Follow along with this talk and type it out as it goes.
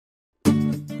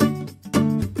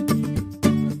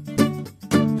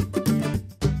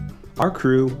Our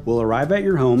crew will arrive at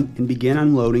your home and begin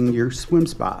unloading your swim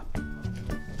spa.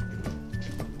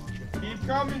 Keep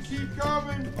coming, keep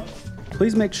coming.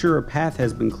 Please make sure a path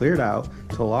has been cleared out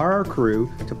to allow our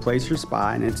crew to place your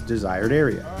spa in its desired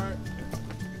area.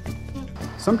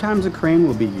 Sometimes a crane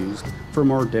will be used for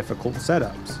more difficult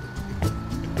setups.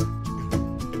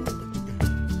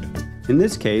 In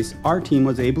this case, our team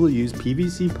was able to use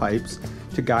PVC pipes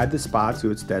to guide the spa to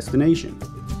its destination.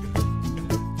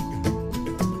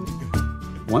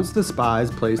 Once the spa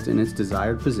is placed in its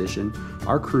desired position,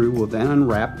 our crew will then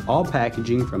unwrap all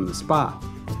packaging from the spa.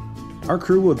 Our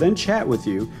crew will then chat with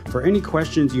you for any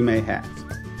questions you may have.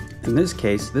 In this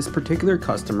case, this particular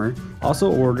customer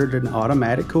also ordered an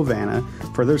automatic Covana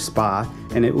for their spa,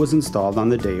 and it was installed on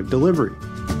the day of delivery.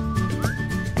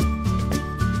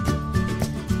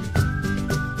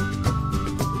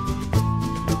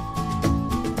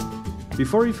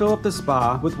 Before you fill up the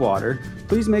spa with water,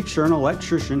 please make sure an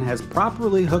electrician has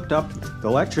properly hooked up the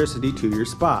electricity to your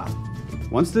spa.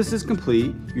 Once this is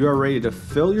complete, you are ready to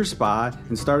fill your spa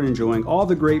and start enjoying all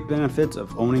the great benefits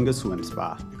of owning a swim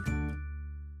spa.